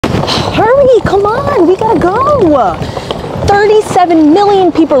Hurry, come on, we gotta go. 37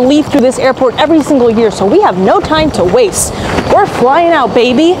 million people leave through this airport every single year, so we have no time to waste. We're flying out,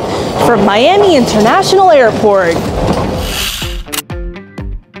 baby, from Miami International Airport.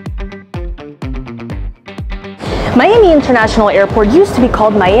 Miami International Airport used to be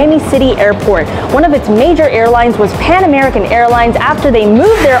called Miami City Airport. One of its major airlines was Pan American Airlines after they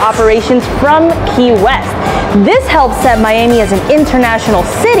moved their operations from Key West. This helped set Miami as an international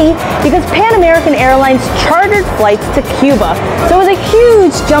city because Pan American Airlines chartered flights to Cuba. So it was a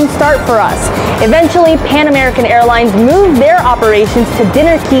huge jump start for us. Eventually, Pan American Airlines moved their operations to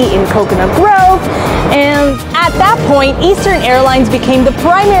Dinner Key in Coconut Grove, and at that point, Eastern Airlines became the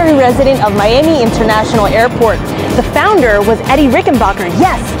primary resident of Miami International Airport. The founder was Eddie Rickenbacker,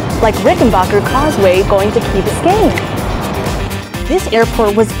 yes, like Rickenbacker Causeway going to Key Biscayne. This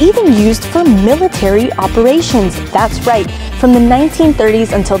airport was even used for military operations. That's right. From the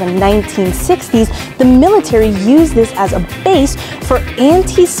 1930s until the 1960s, the military used this as a base for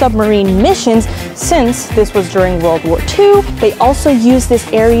anti-submarine missions. Since this was during World War II, they also used this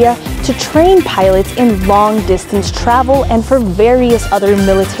area to train pilots in long-distance travel and for various other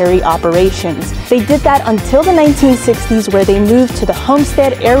military operations. They did that until the 1960s, where they moved to the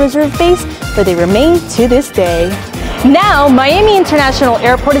Homestead Air Reserve Base, where they remain to this day. Now, Miami International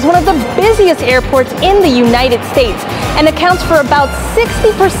Airport is one of the busiest airports in the United States and accounts for about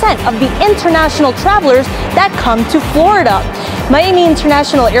 60% of the international travelers that come to Florida. Miami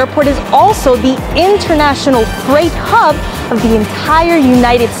International Airport is also the international freight hub of the entire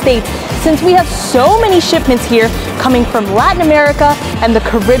United States, since we have so many shipments here coming from Latin America and the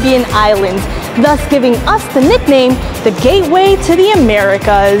Caribbean islands, thus giving us the nickname, the Gateway to the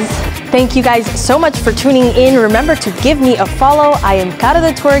Americas. Thank you guys so much for tuning in. Remember to give me a follow. I am Caro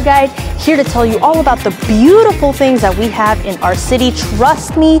the Tour Guide, here to tell you all about the beautiful things that we have in our city.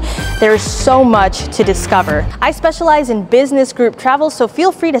 Trust me, there's so much to discover. I specialize in business group travel, so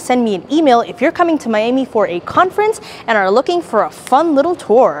feel free to send me an email if you're coming to Miami for a conference and are looking for a fun little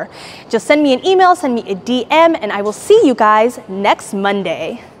tour. Just send me an email, send me a DM, and I will see you guys next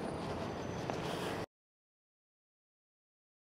Monday.